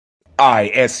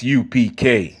I.S.U.P.K.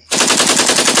 We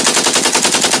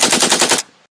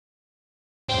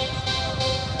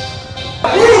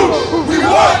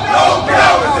want no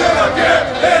cowards in our camp,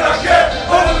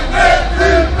 only men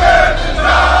prepared to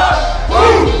die.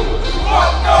 We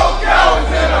want no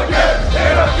cowards in our camp,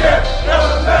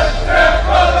 never let their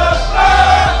colors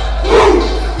fly.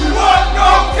 We want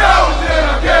no cowards in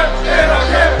our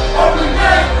camp, only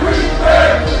men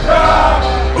prepared to die.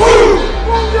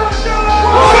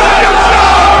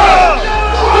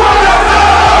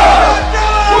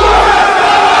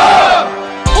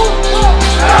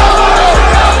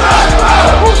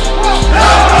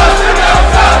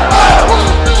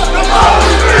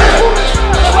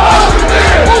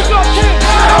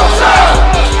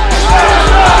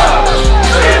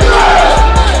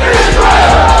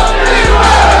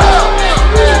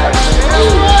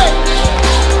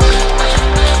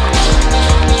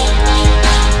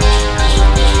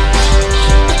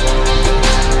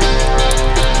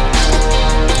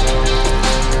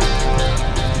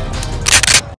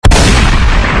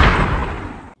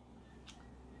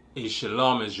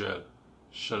 Shalom Israel,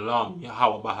 Shalom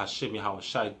Yahweh Bahashim Yahweh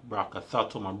Shai Barakatha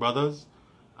to my brothers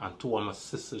and to all my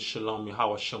sisters. Shalom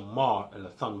Yahweh Shamar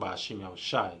Elathan Bahashim Yahweh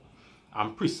Shai.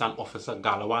 I'm Priest and Officer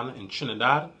Galawan in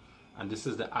Trinidad, and this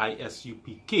is the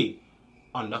I.S.U.P.K.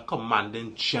 under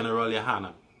Commanding General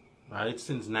Yahanna. Right,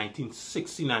 since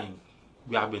 1969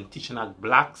 we have been teaching that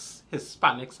blacks,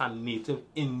 Hispanics and Native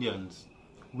Indians,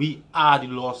 we are the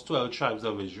lost 12 tribes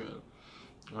of Israel.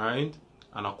 Right?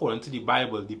 And according to the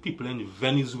Bible, the people in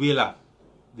Venezuela,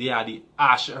 they are the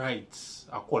Asherites,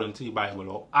 according to the Bible,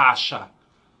 or Asha,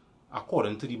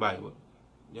 according to the Bible.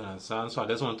 You understand? So I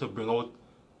just want to bring out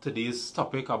today's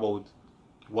topic about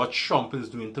what Trump is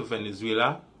doing to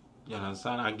Venezuela. You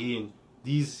understand? Again,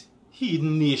 these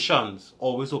heathen nations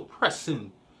always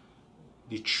oppressing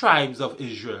the tribes of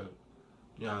Israel.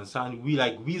 You understand? We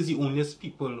is the onlyest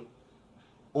people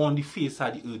on the face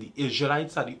of the earth. The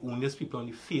Israelites are the onlyest people on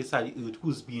the face of the earth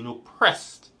who's being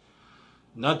oppressed.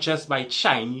 Not just by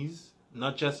Chinese,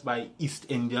 not just by East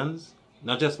Indians,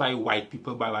 not just by white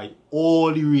people, but by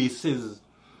all the races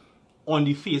on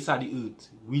the face of the earth.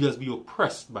 We just be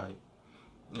oppressed by.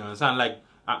 You understand? Like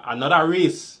another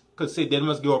race could say they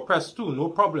must get oppressed too, no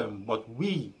problem. But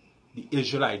we, the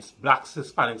Israelites, blacks,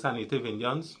 Hispanics, and Native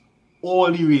Indians, all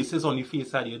the races on the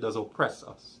face of the earth does oppress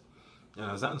us. You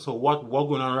understand? So what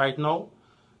going on right now,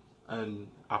 and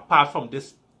apart from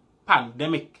this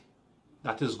pandemic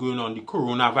that is going on, the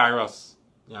coronavirus,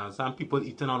 you understand, people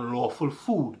eating unlawful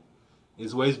food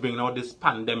is what is bringing out this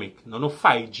pandemic. No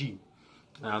 5G. You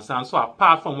understand? So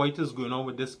apart from what is going on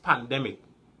with this pandemic,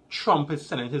 Trump is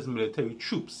sending his military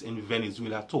troops in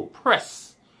Venezuela to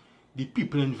oppress the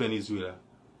people in Venezuela.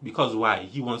 Because why?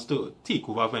 He wants to take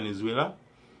over Venezuela.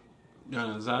 You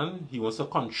understand? He wants to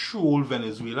control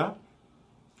Venezuela.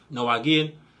 Now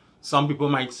again, some people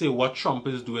might say what Trump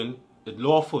is doing is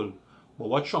lawful, but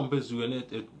what Trump is doing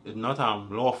it not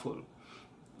lawful.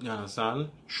 You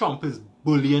understand? Trump is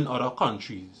bullying other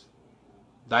countries.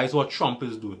 That is what Trump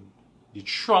is doing. The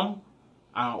Trump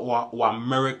or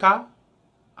America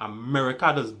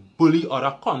does bully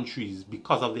other countries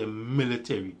because of their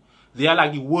military. They are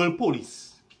like the world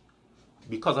police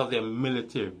because of their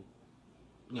military.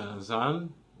 You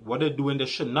understand? What they're doing, they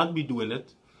should not be doing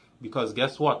it. Because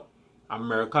guess what?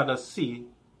 America does see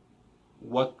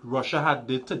what Russia had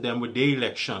did to them with their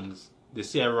elections. They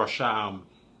say Russia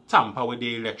tamper with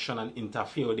the election and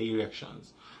interfere with the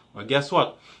elections. But guess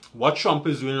what? What Trump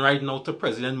is doing right now to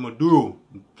President Maduro,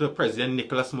 to President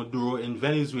Nicolas Maduro in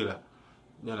Venezuela.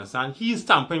 You understand? He's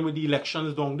tampering with the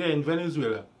elections down there in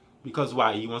Venezuela. Because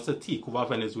why? He wants to take over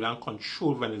Venezuela and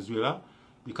control Venezuela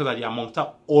because of the amount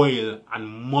of oil and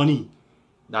money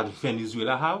that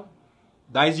Venezuela have.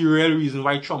 That is the real reason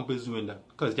why Trump is doing that.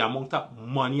 Because the amount of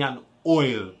money and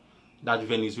oil that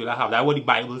Venezuela have. That's what the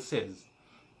Bible says.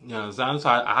 You understand? So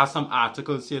I have some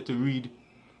articles here to read.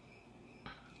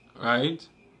 Right?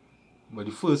 But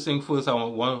the first thing first, I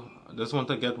just want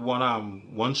to get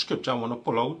one scripture I want to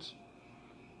pull out.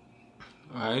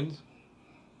 Right?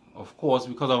 Of course,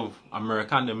 because of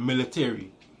America and the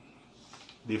military,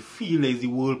 they feel there's the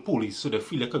world police. So they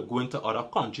feel they could go into other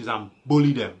countries and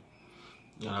bully them.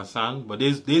 You understand? But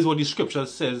this is what the scripture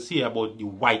says here about the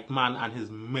white man and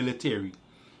his military.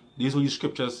 This is what the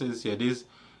scripture says here. This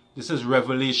is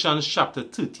Revelation chapter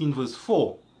 13 verse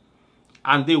 4.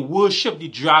 And they worship the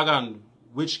dragon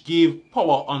which gave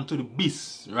power unto the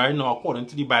beast. Right now, according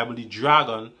to the Bible, the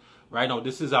dragon, right now,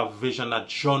 this is a vision that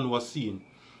John was seeing.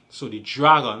 So the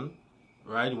dragon,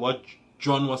 right, what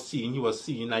John was seeing, he was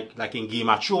seeing like in Game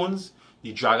of Thrones,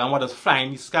 the dragon was flying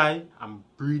in the sky and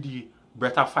breathe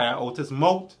breath of fire out his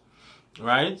mouth,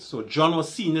 right? So John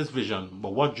was seeing this vision,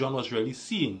 but what John was really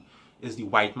seeing is the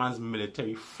white man's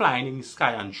military flying in the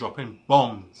sky and dropping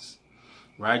bombs,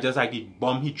 right? Just like the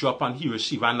bomb he dropped on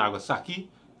Hiroshima and Nagasaki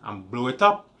and blew it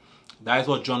up. That is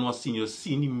what John was seeing. You're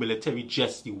seeing the military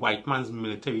jets, the white man's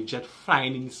military jet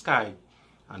flying in the sky.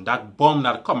 And that bomb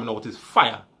that coming out is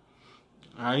fire,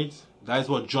 right? That is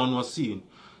what John was seeing.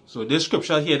 So this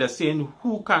scripture here, they're saying,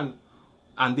 who can,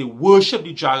 and they worship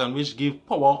the dragon which gave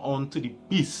power unto the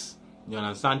beast. You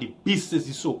understand? The beast is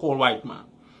the so-called white man.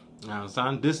 You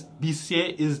understand? This beast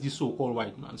here is the so-called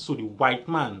white man. So the white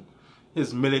man,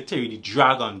 his military, the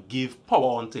dragon, gave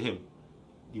power unto him.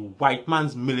 The white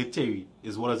man's military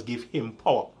is what has give him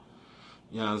power.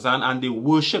 You understand? And they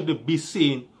worship the beast,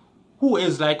 saying, who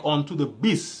is like unto the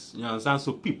beast? You understand?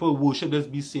 So people worship this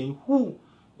beast, saying, who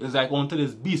is like unto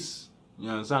this beast? You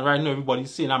understand? Right now,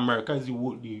 everybody's saying America is the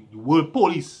world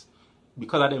police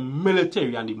because of the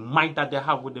military and the might that they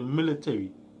have with the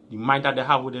military, the might that they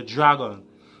have with the dragon,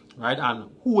 right? And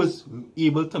who is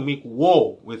able to make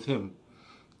war with him?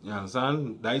 You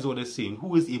understand? That is what they're saying.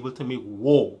 Who is able to make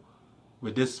war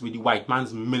with the white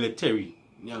man's military?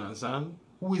 You understand?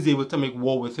 Who is able to make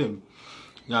war with him?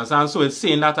 You understand? So it's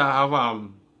saying that I have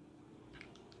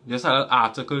just an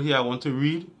article here I want to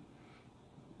read.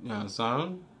 You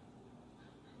understand?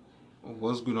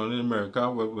 What's going on in America?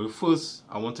 Well, first,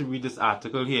 I want to read this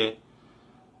article here.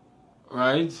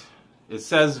 Right? It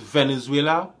says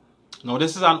Venezuela. Now,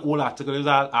 this is an old article. This is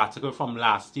an article from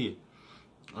last year.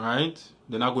 Right?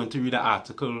 Then I'm going to read an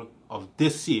article of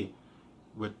this year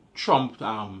with Trump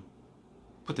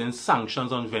putting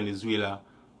sanctions on Venezuela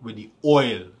with the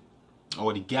oil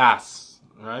or the gas.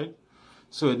 Right?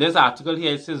 So, this article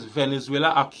here, it says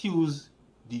Venezuela accused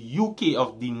the UK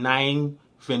of denying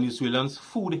Venezuelans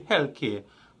food health care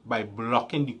by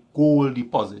blocking the gold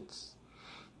deposits.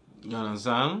 You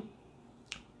understand?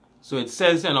 So it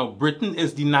says, you know, Britain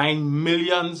is denying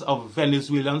millions of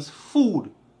Venezuelans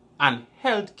food and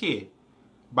health care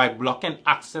by blocking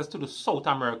access to the South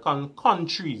American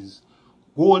countries'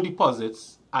 gold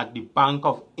deposits at the Bank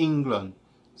of England,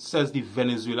 says the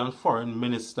Venezuelan foreign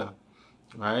minister,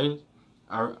 right?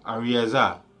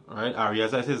 Ariza, right?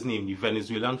 Ariza is his name, the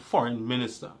Venezuelan foreign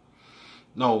minister.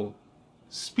 Now,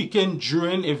 speaking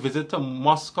during a visit to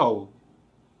Moscow,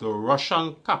 the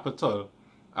Russian capital,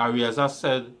 Ariza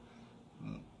said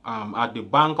at the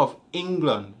Bank of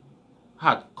England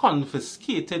had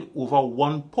confiscated over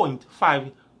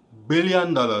 $1.5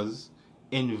 billion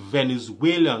in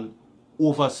Venezuelan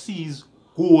overseas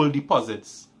gold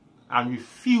deposits and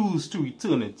refused to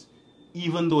return it,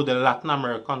 even though the Latin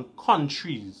American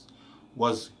countries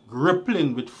was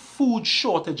grappling with food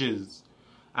shortages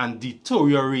and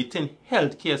deteriorating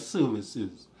healthcare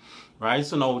services, right?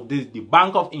 So now the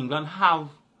Bank of England have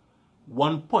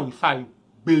 $1.5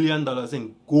 billion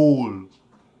in gold,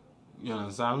 you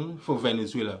understand, for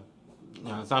Venezuela.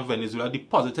 You understand? Venezuela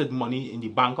deposited money in the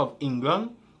Bank of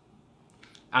England,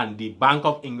 and the Bank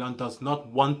of England does not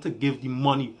want to give the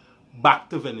money back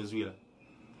to Venezuela.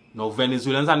 Now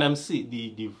Venezuelans and them see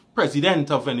the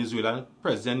president of Venezuela,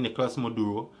 President Nicolas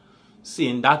Maduro,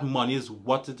 saying that money is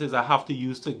what it is I have to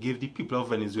use to give the people of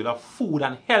Venezuela food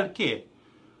and health care.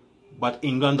 But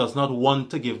England does not want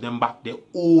to give them back their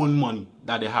own money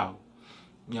that they have.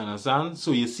 You understand? So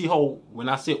you see how when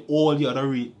I say all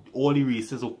the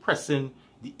races oppressing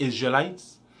the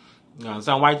Israelites, you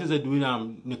understand? Why is it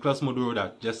doing Nicolas Maduro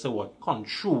that? Just say what?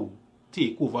 Control,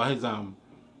 take over his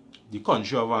the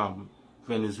country of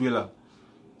Venezuela.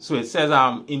 So it says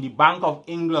in the Bank of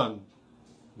England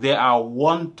there are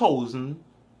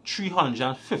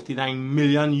 1,359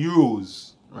 million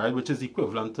euros, right, which is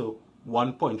equivalent to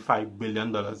 $1.5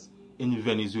 billion in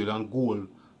Venezuelan gold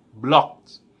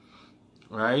blocked,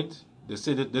 right? They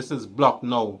say that this is blocked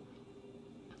now.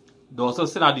 They also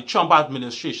say that the Trump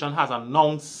administration has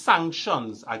announced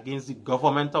sanctions against the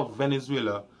government of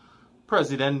Venezuela,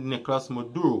 President Nicolas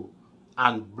Maduro,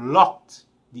 and blocked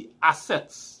the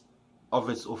assets of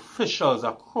its officials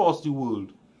across the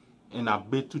world in a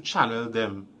bid to channel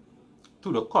them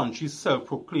to the country's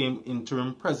self-proclaimed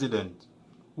interim president,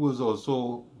 who has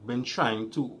also been trying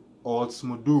to oust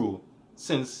Maduro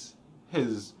since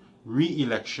his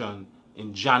re-election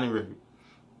in January.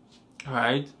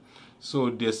 Right? So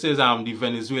this says the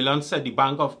Venezuelans said the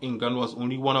Bank of England was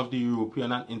only one of the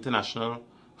European and international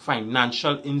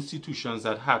financial institutions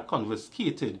that had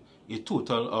confiscated a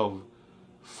total of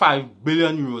 5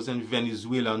 billion euros in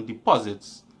Venezuelan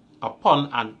deposits upon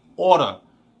an order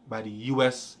by the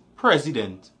US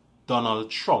President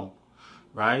Donald Trump,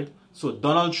 right? So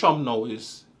Donald Trump now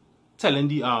is telling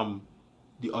the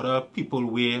the other people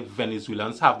where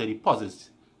Venezuelans have the deposits.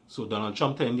 So Donald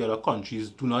Trump telling the other countries,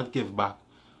 do not give back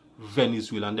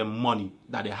Venezuelan the money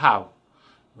that they have.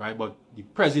 Right? But the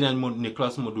President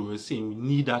Nicolas Maduro is saying we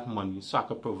need that money so I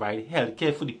can provide health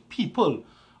care for the people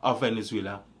of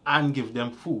Venezuela and give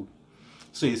them food.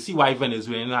 So you see why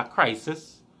Venezuela in a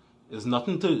crisis is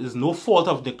no fault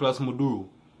of Nicolas Maduro.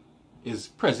 It's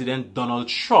President Donald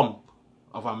Trump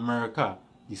of America.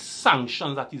 The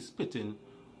sanctions that he's putting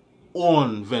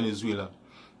on Venezuela.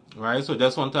 Right? So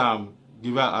just want to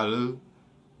give a little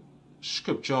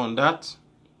scripture on that.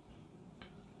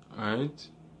 Right?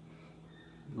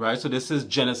 Right? So this is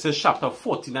Genesis chapter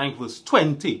 49 verse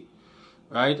 20.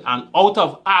 Right? And out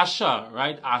of Asher,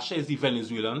 right? Asher is the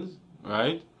Venezuelans.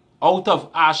 Right? Out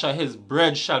of Asher his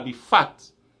bread shall be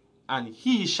fat, and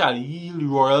he shall yield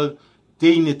royal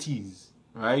dainties.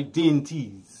 Right?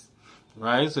 Dainties.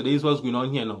 Right? So this is what's going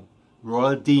on here now.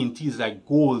 Royal dainties like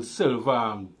gold,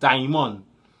 silver, diamond.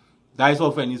 That is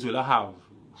what Venezuela have.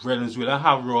 Venezuela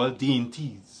have royal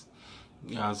dainties.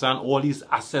 You understand? All these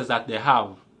assets that they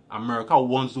have. America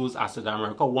wants those assets.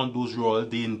 America wants those royal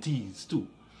dainties too.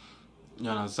 You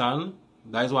understand?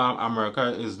 That is what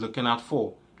America is looking at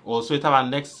for. Also, it have a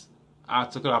next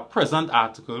article, a present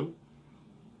article.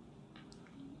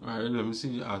 Alright, let me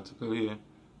see the article here.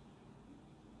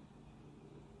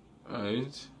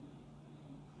 Alright.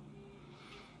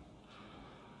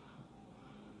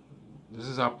 This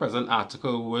is a present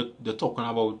article where they're talking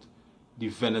about the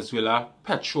Venezuela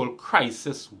petrol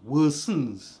crisis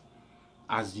worsens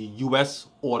as the U.S.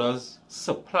 orders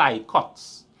supply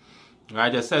cuts.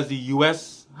 Right? It says the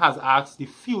U.S. has asked the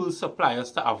fuel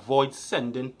suppliers to avoid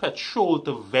sending petrol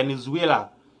to Venezuela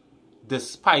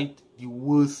despite the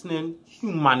worsening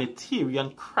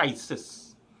humanitarian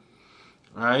crisis.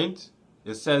 Right?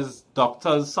 It says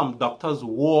some doctors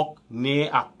walk near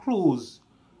a closed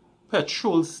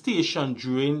petrol station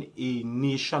during a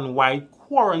nationwide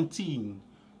quarantine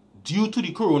due to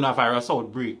the coronavirus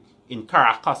outbreak in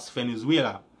Caracas,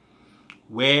 Venezuela,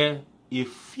 where a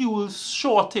fuel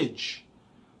shortage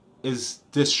is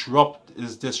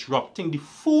disrupting the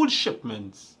food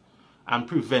shipments and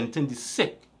preventing the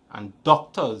sick and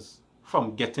doctors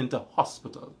from getting to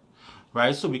hospital.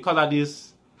 Right? So because of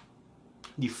this,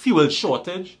 the fuel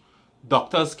shortage,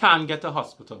 doctors can't get to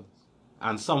hospital.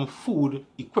 And some food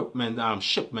equipment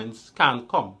shipments can't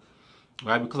come,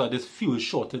 right? Because of this fuel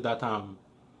shortage that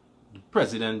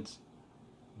President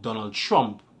Donald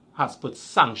Trump has put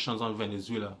sanctions on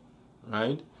Venezuela,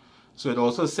 right? So it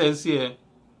also says here,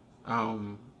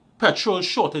 petrol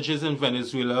shortages in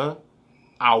Venezuela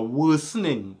are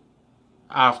worsening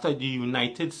after the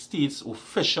United States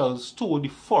officials told the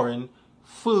foreign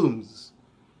firms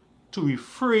to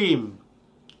refrain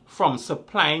from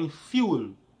supplying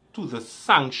fuel to the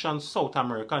sanctioned South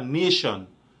American nation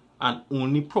and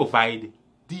only provide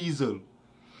diesel.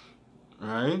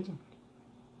 Right?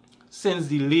 Since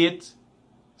late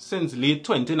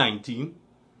 2019,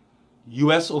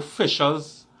 US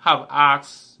officials have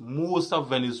asked most of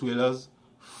Venezuela's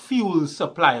fuel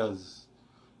suppliers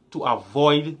to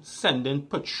avoid sending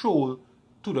petrol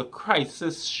to the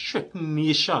crisis-stricken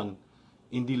nation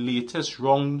in the latest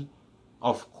round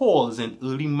of calls in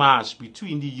early March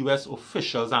between the US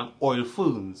officials and oil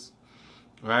firms.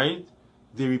 Right?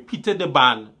 They repeated the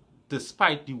ban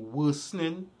despite the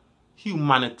worsening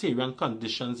humanitarian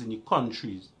conditions in the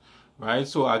countries. Right?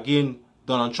 So again,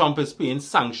 Donald Trump is paying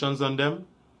sanctions on them.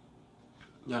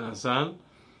 You understand?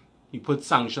 He put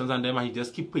sanctions on them and he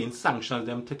just keep paying sanctions on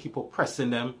them to keep oppressing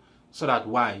them. So that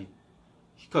why?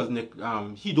 Because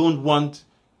he don't want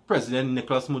President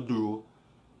Nicolas Maduro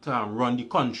to run the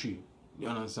country. You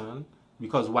understand?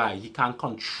 Because why? He can't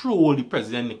control the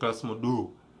President Nicolas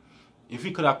Maduro. If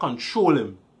he could have controlled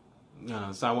him, you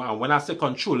understand? And when I say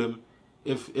control him,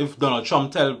 if Donald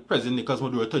Trump tell President Nicolas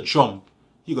Maduro to jump,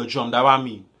 he go jump. That what I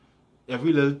mean.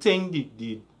 Every little thing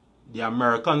the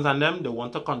Americans and them, they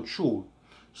want to control.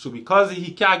 So because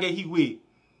he can't get his way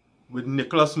with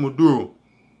Nicolas Maduro,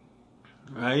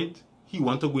 right? He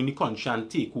want to go in the country and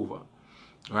take over,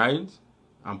 right?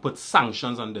 And put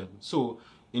sanctions on them. So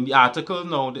in the article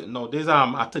now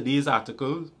there's today's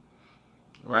article,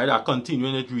 right? I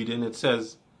continuing it reading. It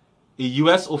says a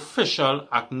U.S. official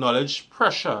acknowledged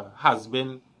pressure has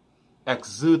been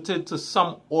exerted to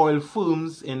some oil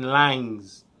firms in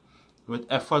lines with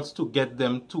efforts to get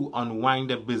them to unwind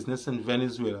their business in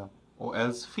Venezuela or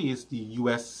else face the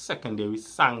U.S. secondary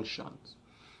sanctions.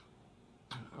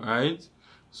 Right?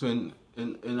 So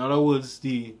in other words,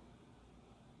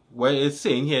 what it's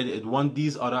saying here, it want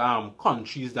these other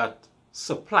countries that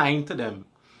supplying to them,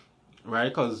 right?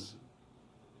 Because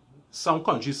some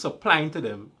countries supplying to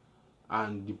them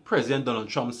And the President Donald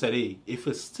Trump said, hey, if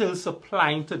it's still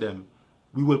supplying to them,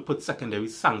 we will put secondary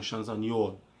sanctions on you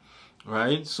all.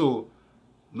 Right? So,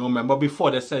 no, remember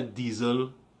before they said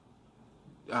diesel,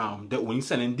 they're only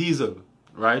selling diesel.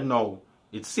 Right now,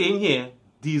 it's saying here,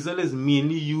 diesel is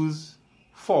mainly used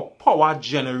for power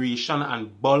generation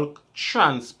and bulk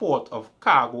transport of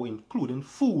cargo, including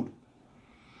food,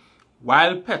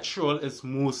 while petrol is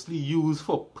mostly used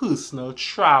for personal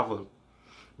travel.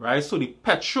 Right? So the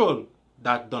petrol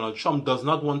that Donald Trump does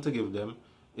not want to give them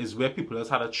is where people have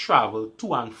had to travel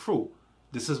to and fro.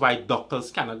 This is why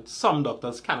some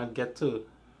doctors cannot get to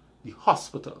the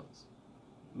hospitals.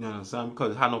 You understand?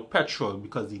 Because they have no petrol,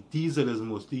 because the diesel is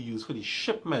mostly used for the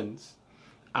shipments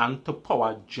and to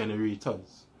power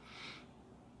generators.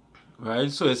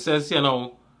 Right? So it says, you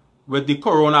know, with the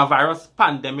coronavirus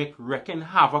pandemic wreaking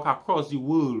havoc across the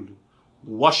world,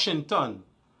 Washington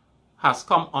has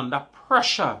come under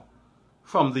pressure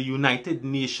from the United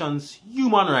Nations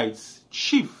Human Rights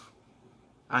Chief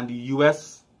and the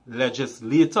U.S.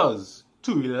 legislators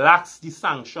to relax the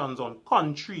sanctions on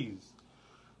countries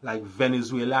like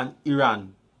Venezuela and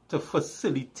Iran to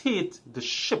facilitate the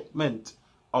shipment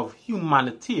of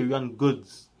humanitarian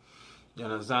goods. You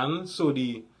understand? So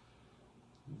the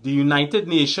United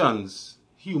Nations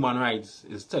Human Rights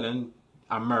is telling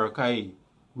America, hey,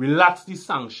 relax the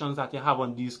sanctions that you have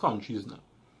on these countries now.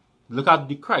 Look at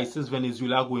the crisis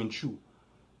Venezuela going through.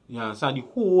 You understand? The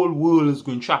whole world is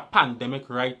going through a pandemic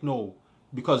right now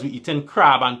because we're eating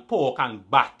crab and pork and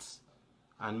bats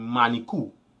and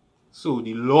maniku. So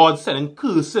the Lord sending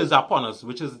curses upon us,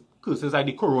 which is curses like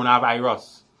the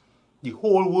coronavirus. The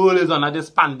whole world is under this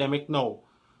pandemic now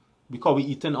because we're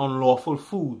eating unlawful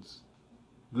foods.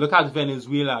 Look at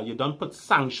Venezuela. You don't put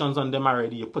sanctions on them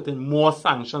already. You're putting more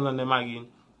sanctions on them again.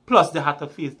 Plus, they had to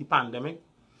face the pandemic.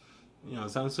 You know,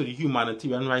 so the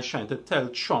humanitarian rights trying to tell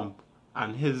Trump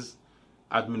and his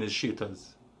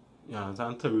administrators, you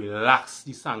know, to relax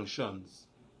the sanctions.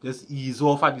 Just ease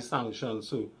off of the sanctions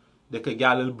so they could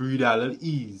get a little breather, a little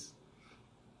ease.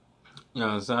 You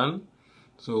understand?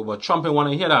 So, but Trump ain't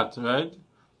want to hear that, right?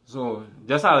 So,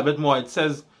 just a little bit more. It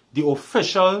says, the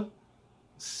official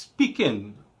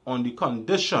speaking on the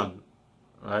condition,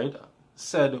 right,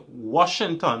 said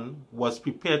Washington was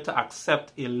prepared to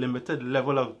accept a limited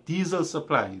level of diesel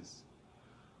supplies,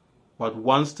 but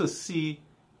wants to see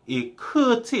a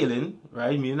curtailing,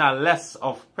 right, meaning a less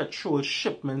of petrol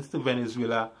shipments to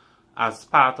Venezuela as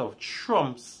part of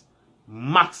Trump's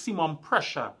maximum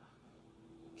pressure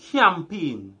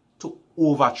campaign to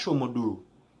overthrow Maduro.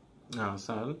 You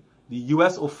understand? The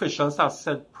U.S. officials have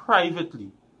said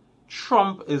privately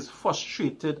Trump is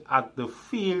frustrated at the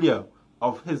failure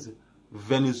of his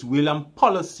Venezuelan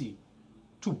policy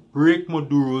to break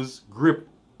Maduro's grip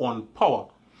on power.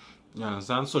 You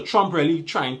understand? So Trump really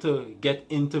trying to get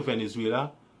into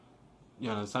Venezuela, you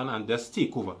understand, and just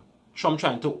take over. Trump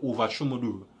trying to overthrow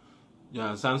Maduro. You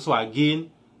understand? So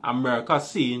again, America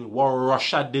saying what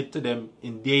Russia did to them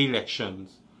in their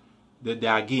elections, that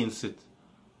they're against it.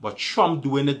 But Trump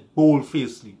doing it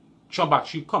bold-facedly. Trump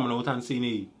actually coming out and saying,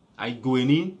 hey, I going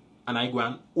in and I go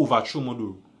and overthrow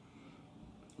Maduro.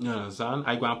 You understand?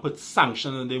 I go and put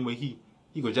sanctions on them where he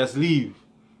could just leave.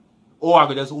 Or I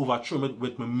could just overthrow him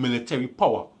with my military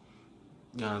power.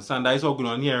 You understand? That is what's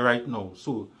going on here right now.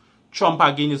 So Trump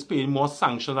again is paying more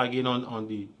sanctions again on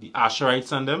the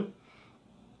Asherites and them.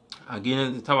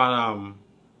 Again, it's about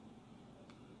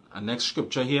a next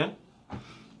scripture here.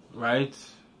 Right?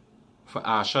 For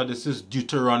Asher, this is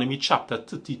Deuteronomy chapter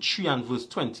 33 and verse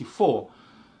 24.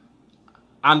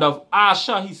 And of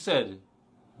Asher he said,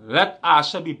 let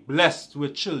Asher be blessed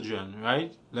with children,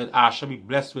 right? Let Asher be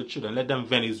blessed with children. Let them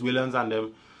Venezuelans and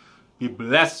them be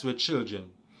blessed with children,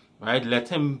 right? Let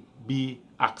him be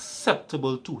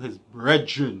acceptable to his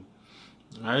brethren,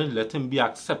 right? Let him be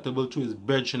acceptable to his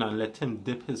brethren and let him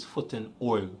dip his foot in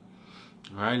oil,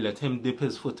 right? Let him dip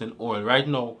his foot in oil. Right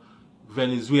now,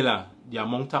 Venezuela, the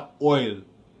amount of oil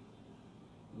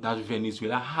that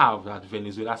Venezuela have, that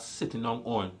Venezuela sitting on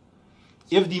oil,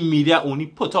 if the media only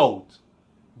put out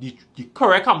the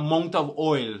correct amount of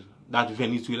oil that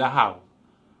Venezuela have,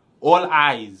 all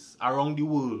eyes around the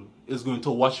world is going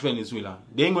to watch Venezuela.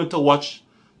 They ain't going to watch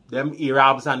them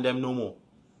Arabs and them no more.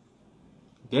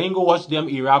 They ain't going to watch them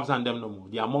Arabs and them no more.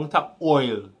 The amount of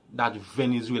oil that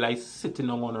Venezuela is sitting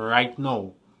on right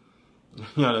now.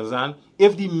 You understand?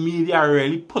 If the media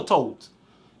really put out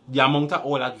the amount of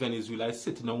oil that Venezuela is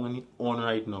sitting on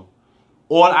right now,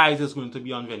 all eyes is going to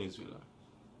be on Venezuela.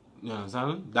 You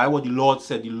understand? That's what the Lord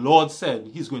said. The Lord said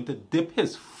he's going to dip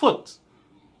his foot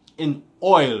in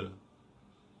oil.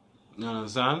 You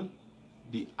understand?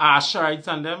 The Asherites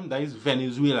and them, that is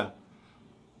Venezuela.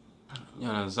 You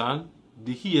understand?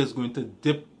 He is going to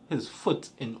dip his foot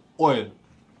in oil.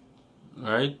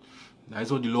 Right? That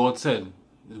is what the Lord said.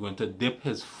 He's going to dip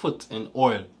his foot in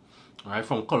oil. Right?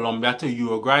 From Colombia to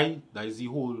Uruguay, that is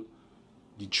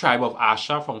the tribe of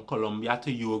Asha. From Colombia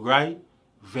to Uruguay,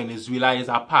 Venezuela is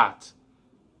a part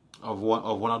of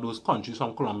one of those countries.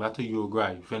 From Colombia to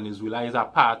Uruguay, Venezuela is a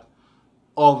part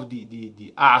of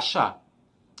the Asha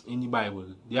in the Bible.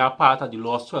 They are part of the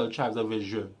lost 12 tribes of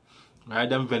Israel. Right?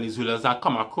 Them Venezuelans that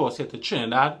come across here to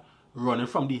Trinidad, running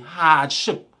from the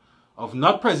hardship of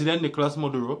not President Nicolas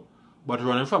Maduro, but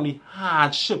running from the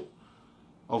hardship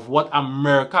of what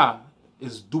America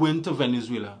is doing to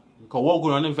Venezuela. Because what's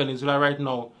going on in Venezuela right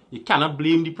now, you cannot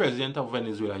blame the president of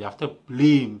Venezuela. You have to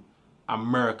blame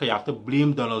America. You have to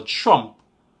blame Donald Trump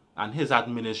and his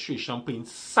administration putting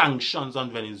sanctions on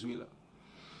Venezuela.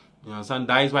 You understand?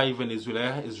 That is why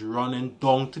Venezuela is running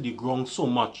down to the ground so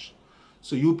much.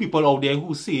 So you people out there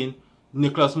who saying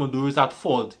Nicolas Maduro is at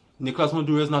fault. Nicolas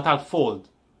Maduro is not at fault.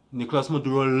 Nicolas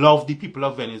Maduro loves the people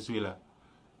of Venezuela.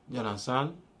 You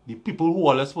understand? The people who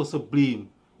all are supposed to blame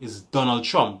is Donald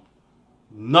Trump,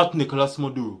 not Nicolas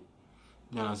Maduro.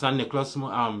 You understand? Nicolas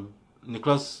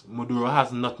Maduro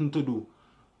has nothing to do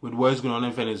with what is going on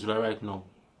in Venezuela right now.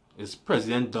 It's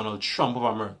President Donald Trump of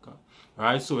America.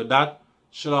 Alright, so with that,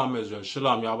 Shalom Israel,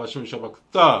 Shalom Yahweh Shem Shabbat.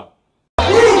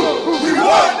 We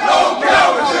want no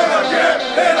cowards in our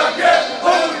camp.